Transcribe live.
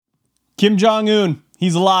Kim Jong-un,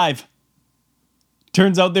 he's alive.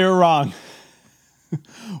 Turns out they were wrong.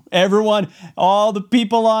 Everyone, all the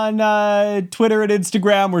people on Twitter and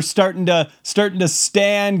Instagram were starting to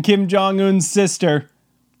stan Kim Jong-un's sister.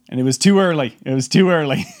 And it was too early.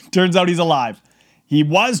 Turns out he's alive. He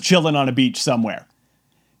was chilling on a beach somewhere.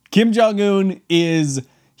 Kim Jong-un he's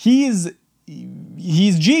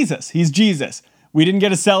Jesus. He's Jesus. We didn't get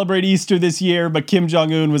to celebrate Easter this year, but Kim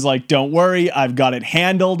Jong-un was like, don't worry, I've got it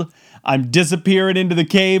handled. I'm disappearing into the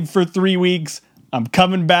cave for 3 weeks. I'm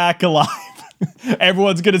coming back alive.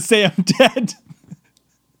 Everyone's going to say I'm dead.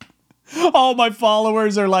 All my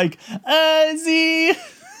followers are like, is he?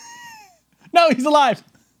 No, he's alive.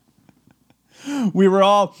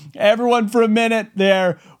 Everyone for a minute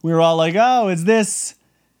there, we were all like, oh, is this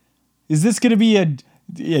going to be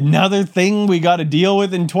another thing we got to deal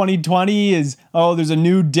with in 2020? There's a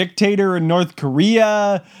new dictator in North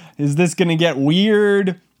Korea. Is this going to get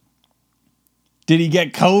weird? Did he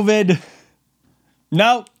get COVID?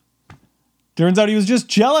 No. Turns out he was just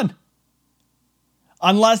chilling.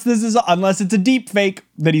 Unless it's a deep fake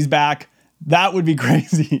that he's back, that would be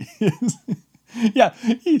crazy. Yeah,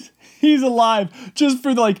 he's alive. Just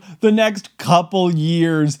for like the next couple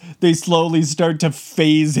years, they slowly start to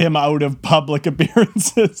phase him out of public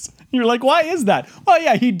appearances. You're like, why is that? Well,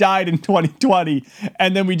 yeah, he died in 2020,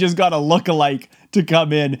 and then we just got a lookalike to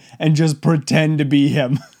come in and just pretend to be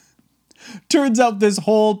him. Turns out this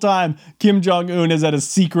whole time, Kim Jong-un has had a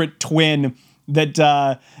secret twin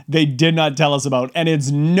that they did not tell us about. And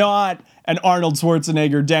it's not an Arnold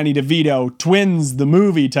Schwarzenegger, Danny DeVito, twins, the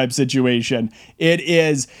movie type situation. It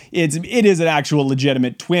is an actual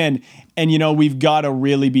legitimate twin. And, we've got to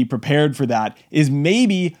really be prepared for that. Is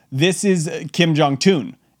maybe this is Kim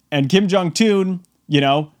Jong-un. And Kim Jong-un,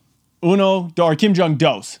 or Kim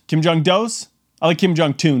Jong-dos. Kim Jong-dos? I like Kim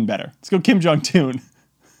Jong-un better. Let's go Kim Jong-un.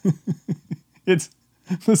 It's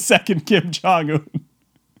the second Kim Jong-un.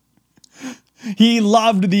 He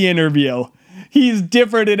loved the interview. He's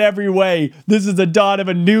different in every way. This is the dawn of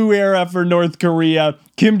a new era for North Korea.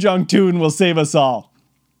 Kim Jong-un will save us all.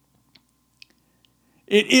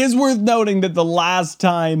 It is worth noting that the last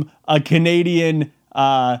time a Canadian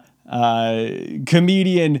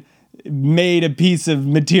comedian made a piece of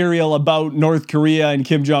material about North Korea and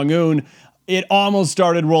Kim Jong-un, it almost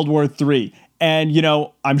started World War III. And,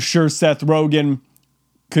 I'm sure Seth Rogen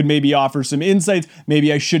could maybe offer some insights.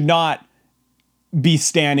 Maybe I should not be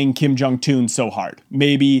standing Kim Jong-un so hard.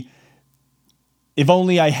 Maybe if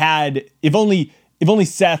only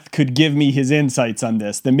Seth could give me his insights on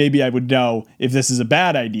this, then maybe I would know if this is a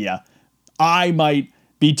bad idea. I might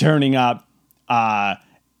be turning up out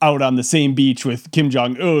on the same beach with Kim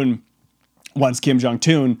Jong-un once Kim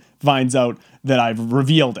Jong-un finds out that I've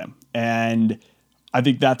revealed him. And I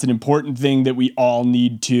think that's an important thing that we all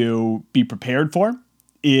need to be prepared for,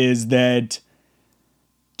 is that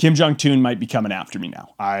Kim Jong-un might be coming after me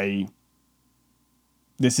now. I've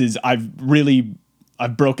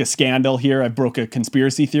broke a scandal here. I've broke a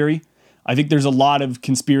conspiracy theory. I think there's a lot of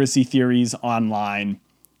conspiracy theories online,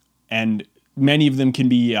 and many of them can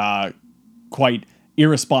be quite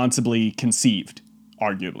irresponsibly conceived,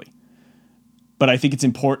 arguably. But I think it's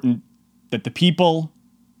important that the people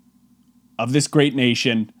of this great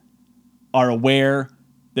nation are aware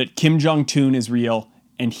that Kim Jong-un is real,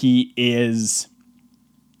 and he is,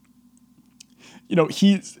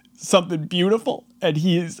 he's something beautiful, and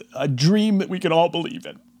he is a dream that we can all believe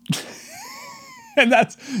in. And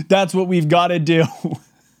that's what we've got to do.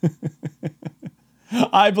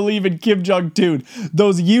 I believe in Kim Jong-un.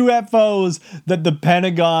 Those UFOs that the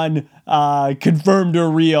Pentagon confirmed are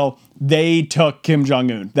real, they took Kim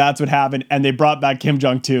Jong-un. That's what happened. And they brought back Kim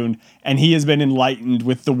Jong-un. And he has been enlightened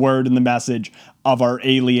with the word and the message of our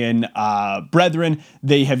alien brethren.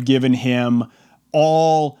 They have given him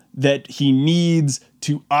all that he needs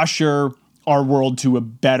to usher our world to a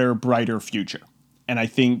better, brighter future. And I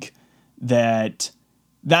think that's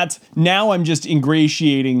now I'm just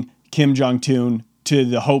ingratiating Kim Jong-un to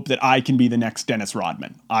the hope that I can be the next Dennis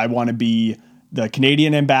Rodman. I want to be the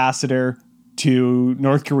Canadian ambassador to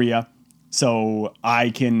North Korea so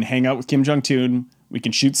I can hang out with Kim Jong-un. We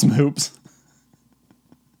can shoot some hoops.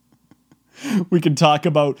 We can talk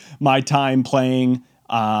about my time playing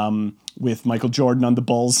with Michael Jordan on the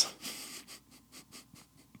Bulls.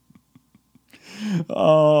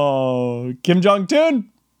 Oh, Kim Jong-un.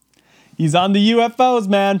 He's on the UFOs,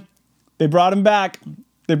 man. They brought him back.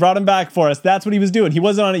 They brought him back for us. That's what he was doing. He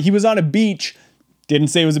was on a beach. Didn't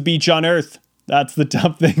say it was a beach on Earth. That's the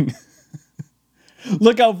tough thing.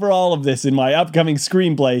 Look out for all of this in my upcoming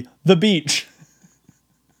screenplay, The Beach.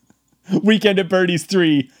 Weekend at Bernie's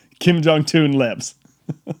 3, Kim Jong-un lives.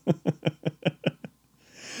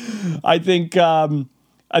 I think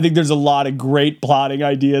there's a lot of great plotting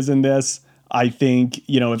ideas in this. I think,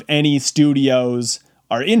 if any studios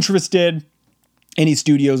are interested, any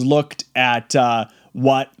studios looked at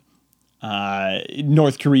what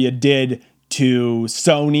North Korea did to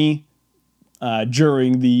Sony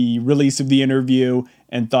during the release of the interview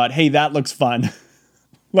and thought, hey, that looks fun.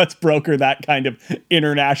 Let's broker that kind of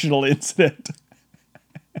international incident.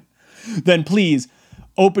 Then please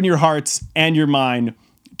open your hearts and your mind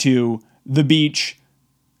to The Beach,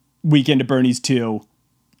 Weekend at Bernie's 2,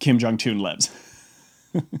 Kim Jong-un Lives.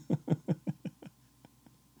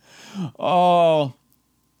 Oh,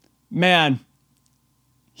 man.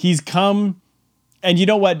 He's come, and you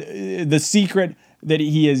know what? The secret that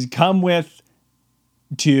he has come with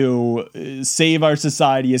to save our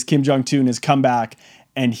society is Kim Jong-un has come back,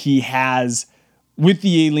 and he has, with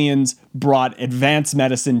the aliens, brought advanced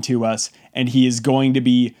medicine to us, and he is going to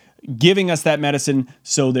be giving us that medicine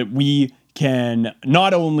so that we can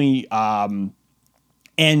not only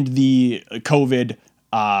end the COVID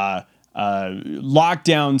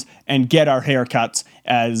lockdowns and get our haircuts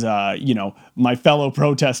as, my fellow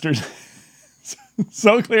protesters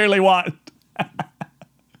so clearly want.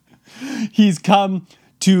 He's come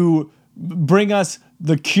to bring us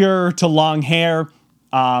the cure to long hair.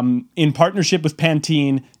 In partnership with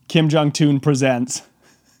Pantene, Kim Jong-un presents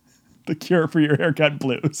The Cure for Your Haircut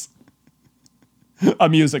Blues, a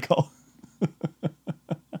musical.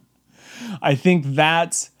 I think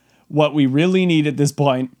that's what we really need at this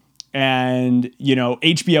point. And,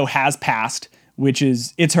 HBO has passed, which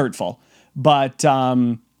it's hurtful. But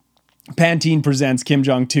Pantene presents Kim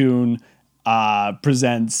Jong-un,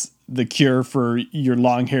 presents The Cure for Your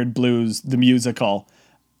Long-Haired Blues, the musical,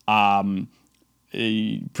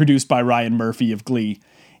 produced by Ryan Murphy of Glee,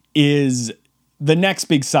 is the next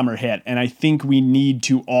big summer hit. And I think we need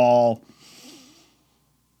to all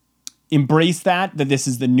embrace that this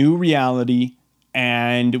is the new reality.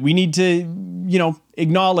 And we need to,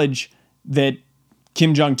 acknowledge that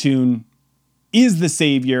Kim Jong-un is the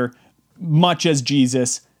savior, much as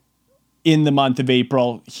Jesus. In the month of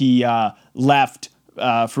April, he left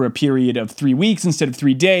for a period of 3 weeks instead of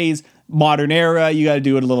 3 days. Modern era, you got to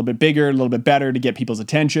do it a little bit bigger, a little bit better to get people's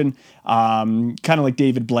attention. Kind of like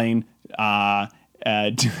David Blaine.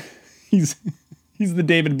 He's the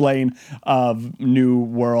David Blaine of New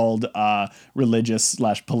World religious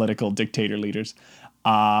 / political dictator leaders.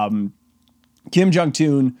 Kim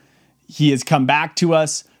Jong-un, he has come back to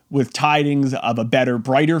us with tidings of a better,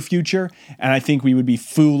 brighter future. And I think we would be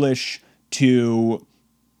foolish to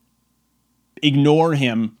ignore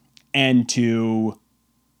him and to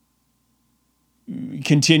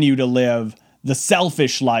continue to live the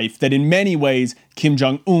selfish life that in many ways Kim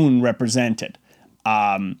Jong-un represented.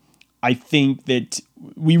 I think that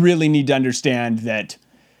we really need to understand that,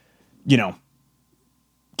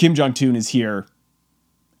 Kim Jong-un is here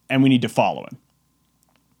and we need to follow him.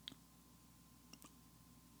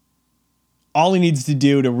 All he needs to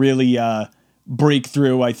do to really break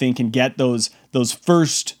through, I think, and get those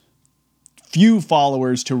first few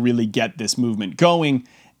followers to really get this movement going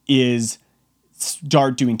is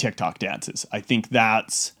start doing TikTok dances. I think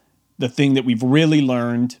that's the thing that we've really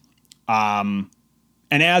learned. And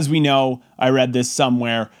as we know, I read this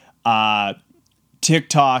somewhere,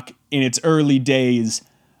 TikTok in its early days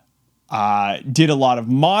did a lot of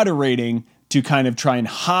moderating to kind of try and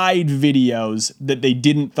hide videos that they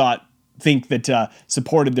didn't think that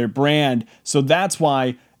supported their brand. So that's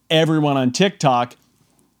why everyone on TikTok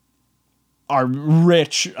are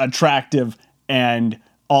rich, attractive, and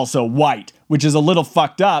also white, which is a little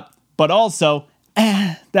fucked up, but also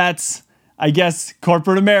that's, I guess,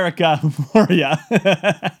 corporate America for you.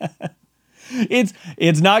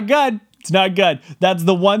 It's not good. It's not good. That's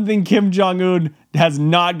the one thing Kim Jong-un has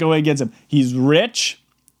not going against him. He's rich.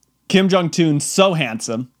 Kim Jong-un, so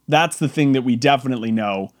handsome. That's the thing that we definitely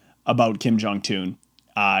know about Kim Jong-un,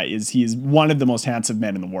 is he is one of the most handsome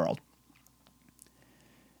men in the world.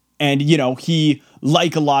 And, he,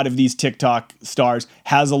 like a lot of these TikTok stars,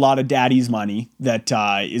 has a lot of daddy's money that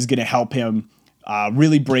is going to help him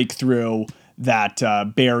really break through that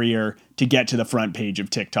barrier to get to the front page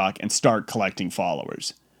of TikTok and start collecting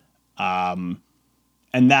followers. And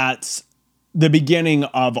that's the beginning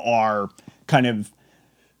of our kind of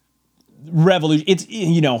revolution. It's,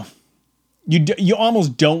 you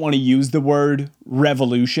almost don't want to use the word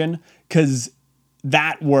revolution because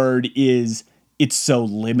that word it's so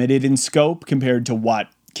limited in scope compared to what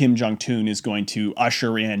Kim Jong-un is going to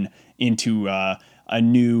usher into a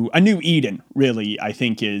new Eden, really, I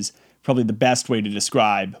think is probably the best way to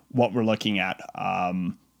describe what we're looking at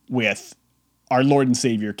with our Lord and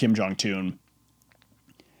Savior, Kim Jong-un.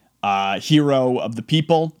 hero of the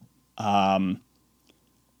people.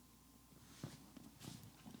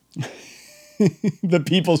 The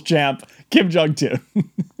people's champ, Kim Jong-un.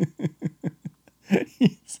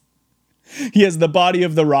 He has the body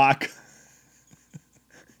of The Rock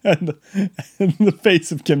and the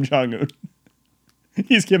face of Kim Jong-un.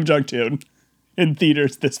 He's Kim Jong-un in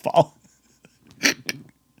theaters this fall.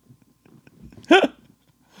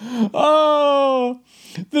 Oh,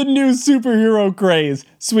 the new superhero craze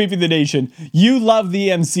sweeping the nation. You love the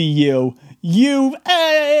MCU. You've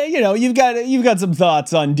got some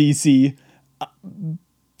thoughts on DC,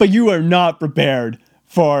 but you are not prepared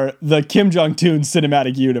for the Kim Jong-un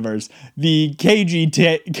cinematic universe, the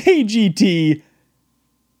KJT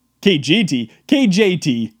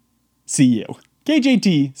CU,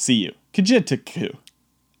 Kajitiku,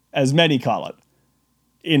 as many call it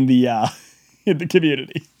in the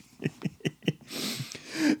community.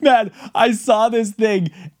 Man, I saw this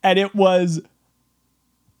thing and I was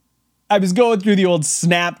going through the old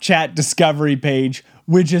Snapchat discovery page,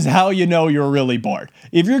 which is how you know you're really bored.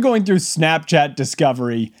 If you're going through Snapchat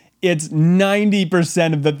discovery, it's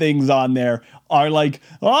 90% of the things on there are like,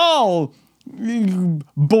 oh,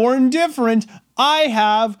 born different. I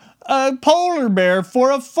have a polar bear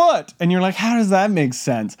for a foot. And you're like, how does that make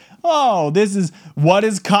sense? Oh, this is, what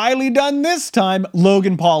has Kylie done this time?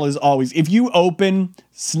 Logan Paul is always, if you open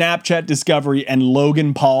Snapchat discovery and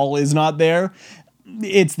Logan Paul is not there,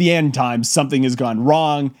 it's the end time. Something has gone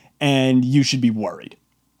wrong and you should be worried.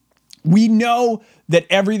 We know that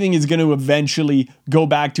everything is going to eventually go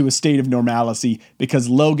back to a state of normalcy because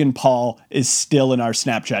Logan Paul is still in our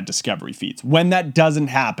Snapchat discovery feeds. When that doesn't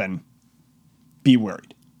happen, be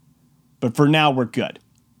worried. But for now, we're good.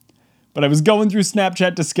 But I was going through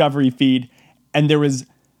Snapchat discovery feed and there was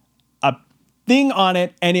a thing on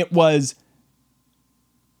it and it was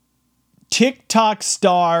TikTok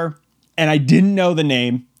star, and I didn't know the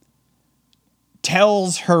name,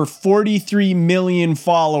 tells her 43 million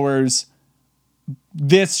followers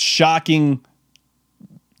this shocking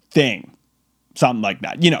thing. Something like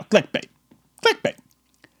that. You know, clickbait. Clickbait.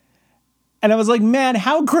 And I was like, man,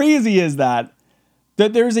 how crazy is that?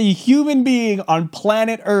 That there's a human being on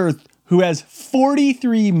planet Earth who has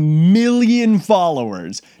 43 million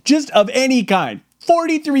followers, just of any kind.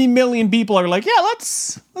 43 million people are like, yeah,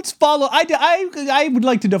 let's follow. I would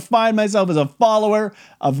like to define myself as a follower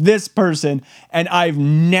of this person, and I've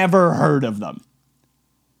never heard of them.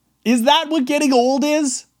 Is that what getting old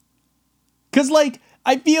is? Because, like,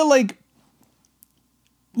 I feel like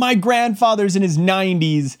my grandfather's in his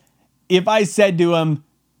 90s. If I said to him,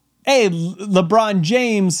 hey, LeBron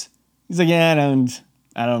James, he's like, yeah,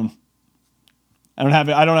 I don't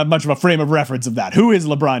have much of a frame of reference of that. Who is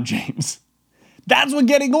LeBron James? That's what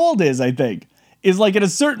getting old is, I think. Is like at a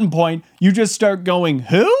certain point, you just start going,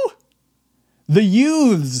 who? The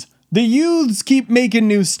youths keep making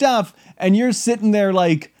new stuff, and you're sitting there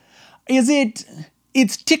like,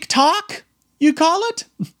 it's TikTok, you call it?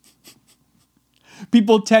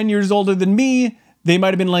 People 10 years older than me, they might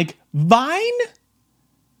have been like, Vine?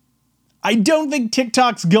 I don't think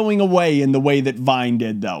TikTok's going away in the way that Vine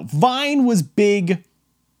did, though. Vine was big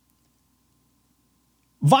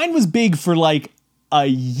for like a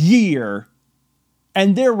year,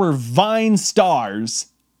 and there were Vine stars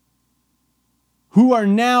who are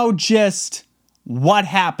now just, what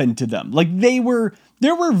happened to them? Like there were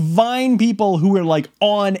Vine people who were like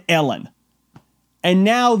on Ellen, and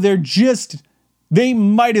now they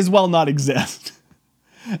might as well not exist.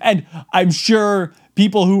 And I'm sure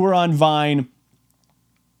people who were on Vine,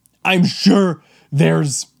 I'm sure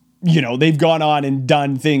there's, they've gone on and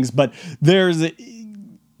done things, but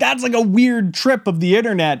that's like a weird trip of the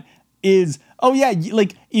internet is, oh yeah,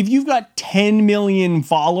 like if you've got 10 million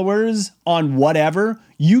followers on whatever,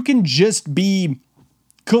 you can just be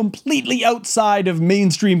completely outside of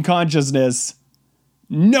mainstream consciousness.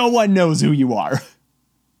 No one knows who you are.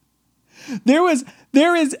 There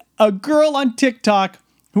is a girl on TikTok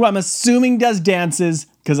who I'm assuming does dances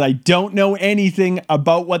because I don't know anything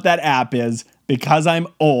about what that app is because I'm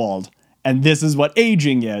old and this is what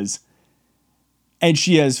aging is. And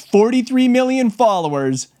she has 43 million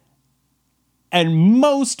followers and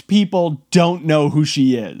most people don't know who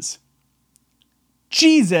she is.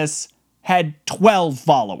 Jesus had 12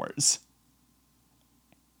 followers.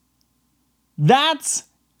 That's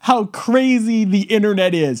how crazy the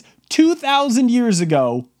internet is. 2,000 years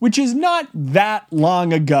ago, which is not that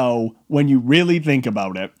long ago when you really think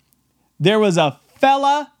about it, there was a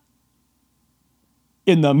fella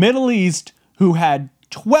in the Middle East who had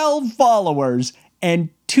 12 followers, and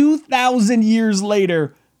 2,000 years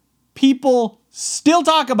later, people still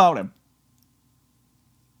talk about him.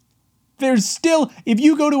 there's still, if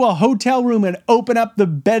you go to a hotel room and open up the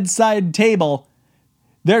bedside table,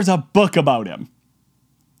 there's a book about him.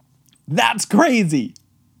 That's crazy.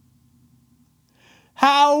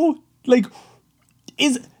 How,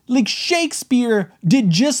 Shakespeare, did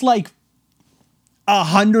just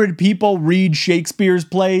 100 people read Shakespeare's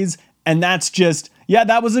plays, and that's just,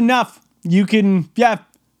 that was enough. You can,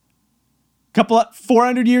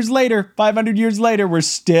 400 years later, 500 years later, we're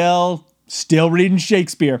still reading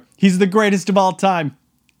Shakespeare. He's the greatest of all time.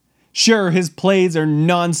 Sure, his plays are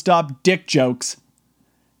nonstop dick jokes,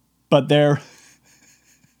 but they're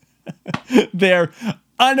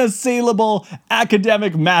unassailable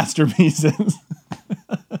academic masterpieces.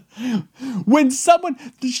 When someone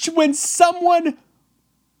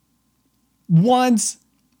wants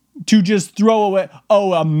to just throw away,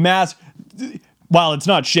 well, it's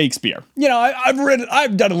not Shakespeare.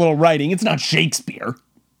 I've done a little writing. It's not Shakespeare.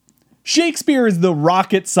 Shakespeare is the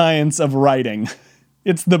rocket science of writing.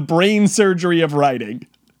 It's the brain surgery of writing.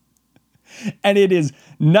 And it is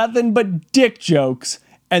nothing but dick jokes.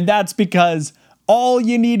 And that's because all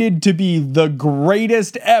you needed to be the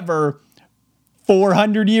greatest ever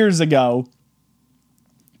 400 years ago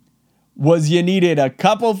was you needed a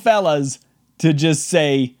couple fellas to just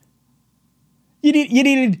say, you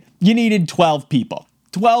needed 12 people.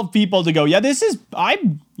 12 people to go, you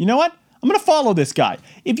know what? I'm going to follow this guy.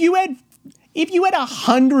 If you had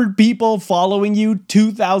 100 people following you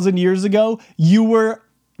 2,000 years ago, you were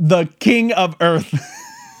the king of earth.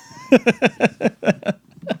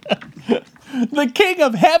 The king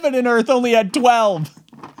of heaven and earth only had 12.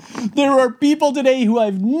 There are people today who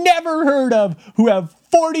I've never heard of who have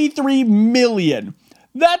 43 million.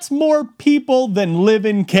 That's more people than live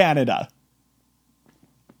in Canada.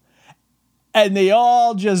 And they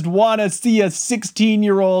all just want to see a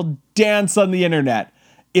 16-year-old dance on the internet.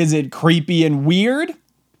 Is it creepy and weird?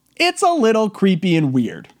 It's a little creepy and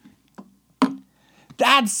weird.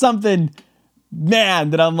 That's something, man,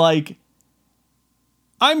 that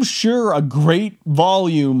I'm sure a great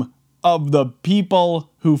volume of the people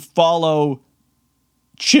who follow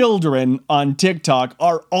children on TikTok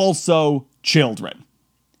are also children.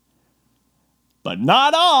 But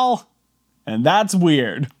not all, and that's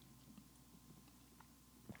weird.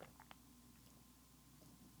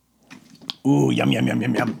 Ooh, yum, yum, yum,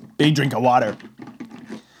 yum, yum. Big drink of water.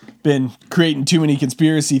 Been creating too many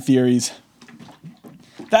conspiracy theories.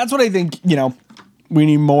 That's what I think, we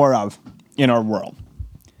need more of in our world.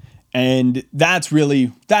 And that's really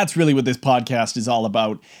what this podcast is all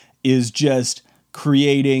about, is just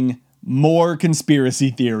creating more conspiracy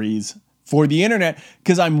theories for the internet,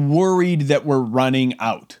 because I'm worried that we're running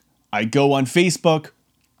out. I go on Facebook,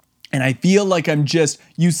 and I feel like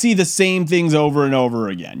you see the same things over and over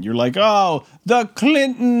again. You're like, oh, the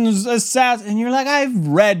Clintons assassin. And you're like, I've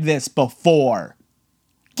read this before.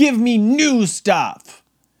 Give me new stuff.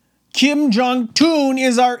 Kim Jong-un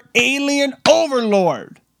is our alien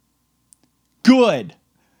overlord. Good.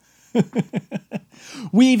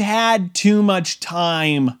 We've had too much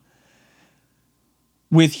time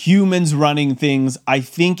with humans running things. I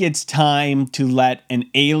think it's time to let an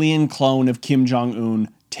alien clone of Kim Jong-un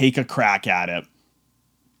take a crack at it.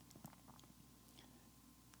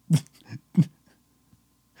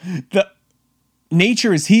 The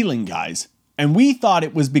nature is healing, guys. And we thought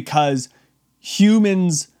it was because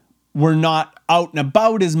humans were not out and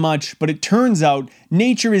about as much, but it turns out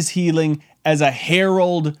nature is healing as a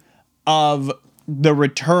herald of the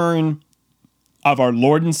return of our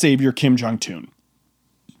Lord and Savior, Kim Jong-un.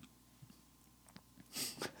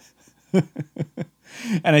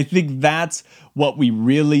 And I think that's what we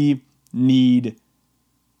really need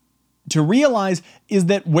to realize, is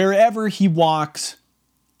that wherever he walks,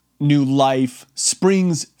 new life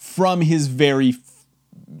springs from his very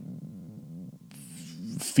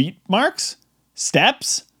feet marks,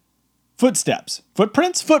 steps, footsteps,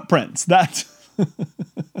 footprints. That's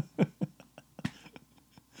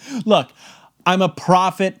look, I'm a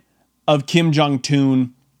prophet of Kim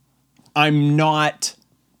Jong-un. I'm not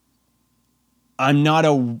a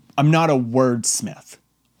wordsmith.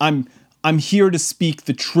 I'm here to speak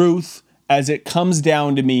the truth as it comes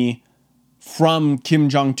down to me from Kim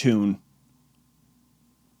Jong-un.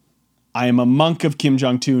 I am a monk of Kim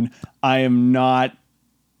Jong-un. I'm not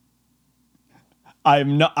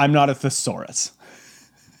a thesaurus.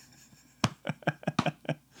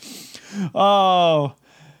 Oh,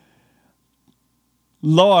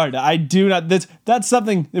 Lord, I do not. That's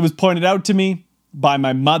something that was pointed out to me by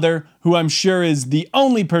my mother, who I'm sure is the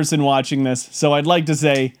only person watching this. So I'd like to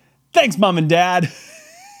say, thanks, Mom and Dad.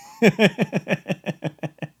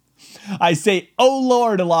 I say, oh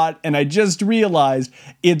Lord, a lot, and I just realized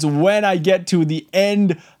it's when I get to the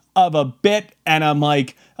end of a bit and I'm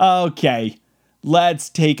like, okay, let's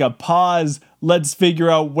take a pause. Let's figure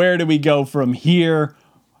out where do we go from here.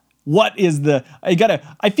 What is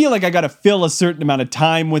I feel like I gotta fill a certain amount of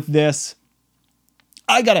time with this.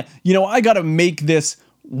 I gotta make this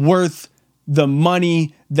worth the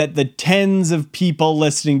money that the tens of people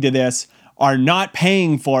listening to this are not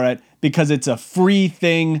paying for it because it's a free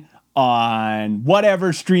thing on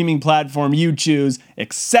whatever streaming platform you choose,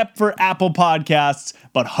 except for Apple Podcasts.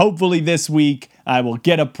 But hopefully this week I will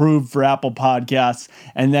get approved for Apple Podcasts,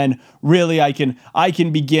 and then really I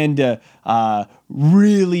can begin to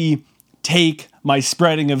really take my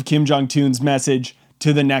spreading of Kim Jong-un's message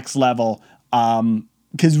to the next level.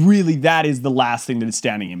 Because really that is the last thing that is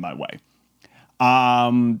standing in my way.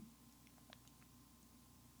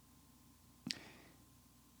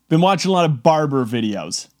 Been watching a lot of barber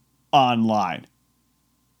videos online.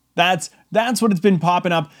 That's what it's been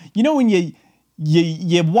popping up. You know, when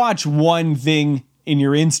you watch one thing in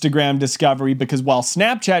your Instagram discovery, because while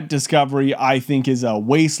Snapchat discovery I think is a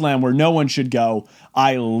wasteland where no one should go,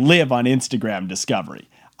 I live on Instagram discovery.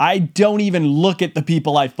 I don't even look at the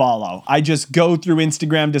people I follow. I just go through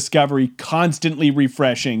Instagram discovery, constantly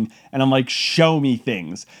refreshing, and I'm like, show me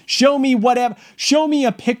things. Show me whatever. Show me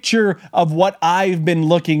a picture of what I've been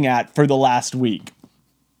looking at for the last week.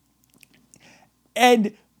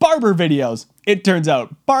 And barber videos. It turns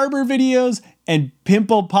out barber videos and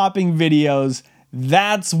pimple popping videos,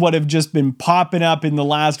 that's what have just been popping up in the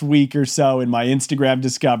last week or so in my Instagram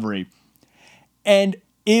discovery. And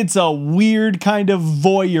it's a weird kind of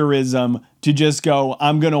voyeurism to just go,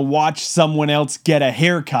 I'm going to watch someone else get a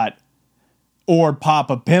haircut or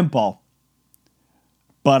pop a pimple.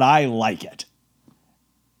 But I like it.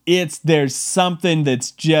 There's something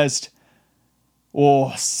that's just,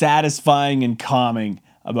 satisfying and calming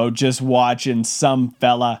about just watching some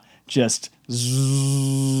fella just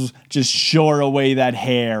shore away that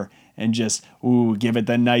hair and just give it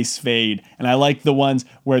the nice fade. And I like the ones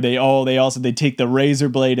where they take the razor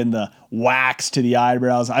blade and the wax to the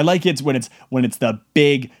eyebrows. I like it when it's the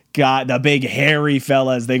big guy, the big hairy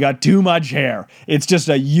fellas. They got too much hair. It's just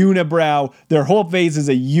a unibrow. Their whole face is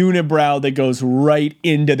a unibrow that goes right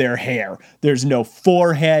into their hair. There's no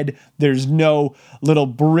forehead. There's no little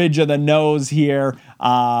bridge of the nose here.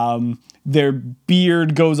 Their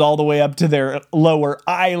beard goes all the way up to their lower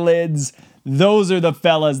eyelids. Those are the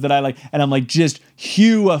fellas that I like. And I'm like, just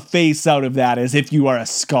hew a face out of that as if you are a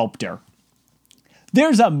sculptor.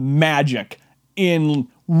 There's a magic in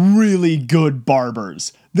really good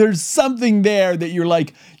barbers. There's something there that you're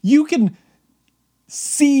like, you can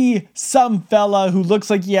see some fella who looks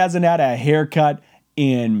like he hasn't had a haircut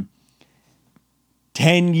in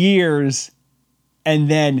 10 years. And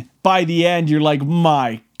then by the end, you're like,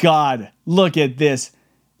 my God, look at this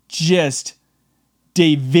just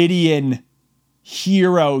Davidian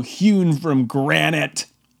hero hewn from granite.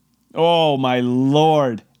 Oh my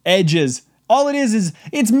Lord. Edges. All it is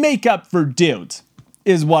it's makeup for dudes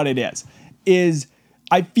is what it is.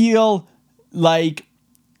 I feel like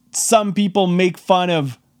some people make fun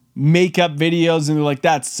of makeup videos and they're like,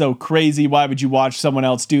 that's so crazy. Why would you watch someone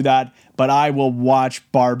else do that? But I will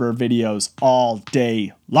watch barber videos all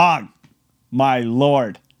day long. My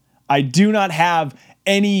Lord. I do not have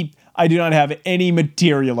any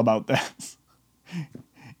material about this.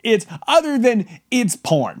 It's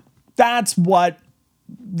porn. That's what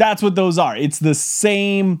those are. It's the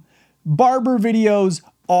same. Barber videos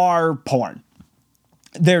are porn.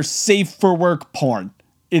 They're safe for work porn.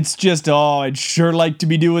 It's just, I'd sure like to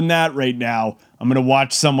be doing that right now. I'm going to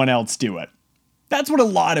watch someone else do it. That's what a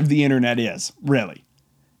lot of the internet is, really.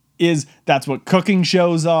 That's what cooking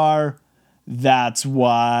shows are. That's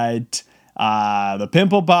what the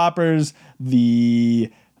pimple poppers,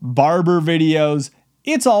 the barber videos,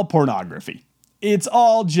 it's all pornography. It's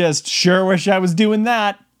all just, sure wish I was doing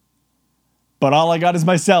that, but all I got is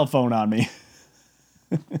my cell phone on me.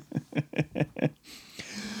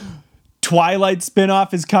 Twilight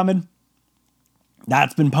spinoff is coming.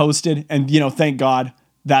 That's been posted. And, thank God,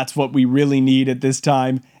 that's what we really need at this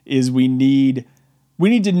time, is we need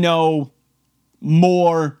to know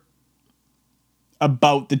more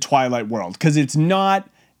about the Twilight world. Because it's not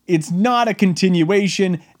a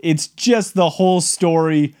continuation. It's just the whole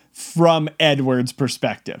story from Edward's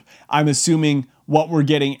perspective. I'm assuming what we're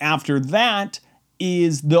getting after that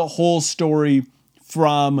is the whole story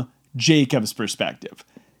from Jacob's perspective.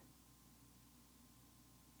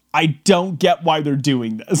 I don't get why they're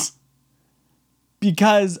doing this.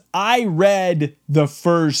 Because I read the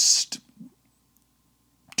first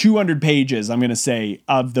 200 pages, I'm going to say,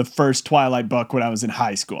 of the first Twilight book when I was in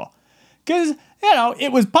high school. Because,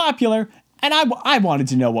 it was popular, and I wanted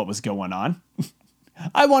to know what was going on.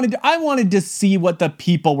 I wanted to see what the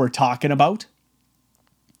people were talking about.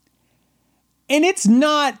 And it's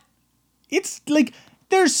like,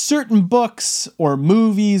 there's certain books or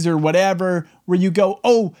movies or whatever where you go,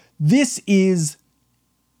 oh, this is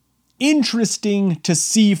interesting to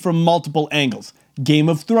see from multiple angles. Game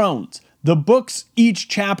of Thrones. The books, each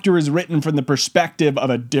chapter is written from the perspective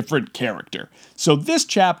of a different character. So this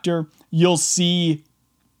chapter, you'll see,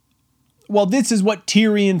 well, this is what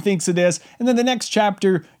Tyrion thinks of this. And then the next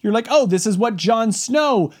chapter, you're like, oh, this is what Jon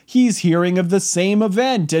Snow, he's hearing of the same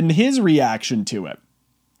event and his reaction to it.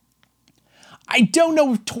 I don't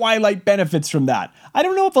know if Twilight benefits from that. I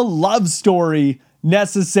don't know if a love story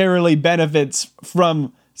necessarily benefits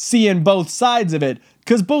from seeing both sides of it,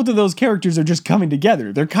 because both of those characters are just coming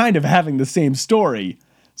together. They're kind of having the same story.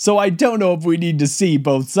 So I don't know if we need to see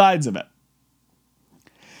both sides of it.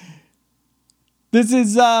 This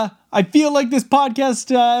is, I feel like this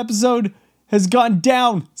podcast episode has gone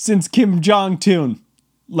down since Kim Jong-un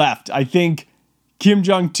left. I think Kim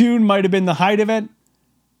Jong-un might have been the height of it.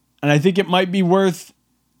 And I think it might be worth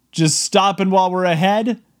just stopping while we're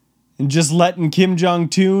ahead and just letting Kim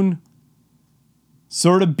Jong-un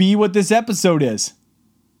sort of be what this episode is.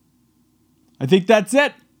 I think that's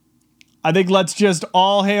it. I think let's just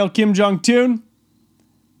all hail Kim Jong-un.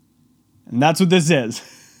 And that's what this is.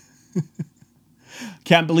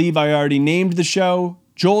 Can't believe I already named the show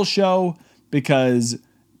Joel Show, because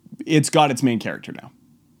it's got its main character now.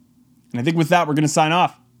 And I think with that, we're going to sign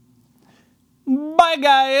off. Bye,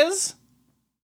 guys.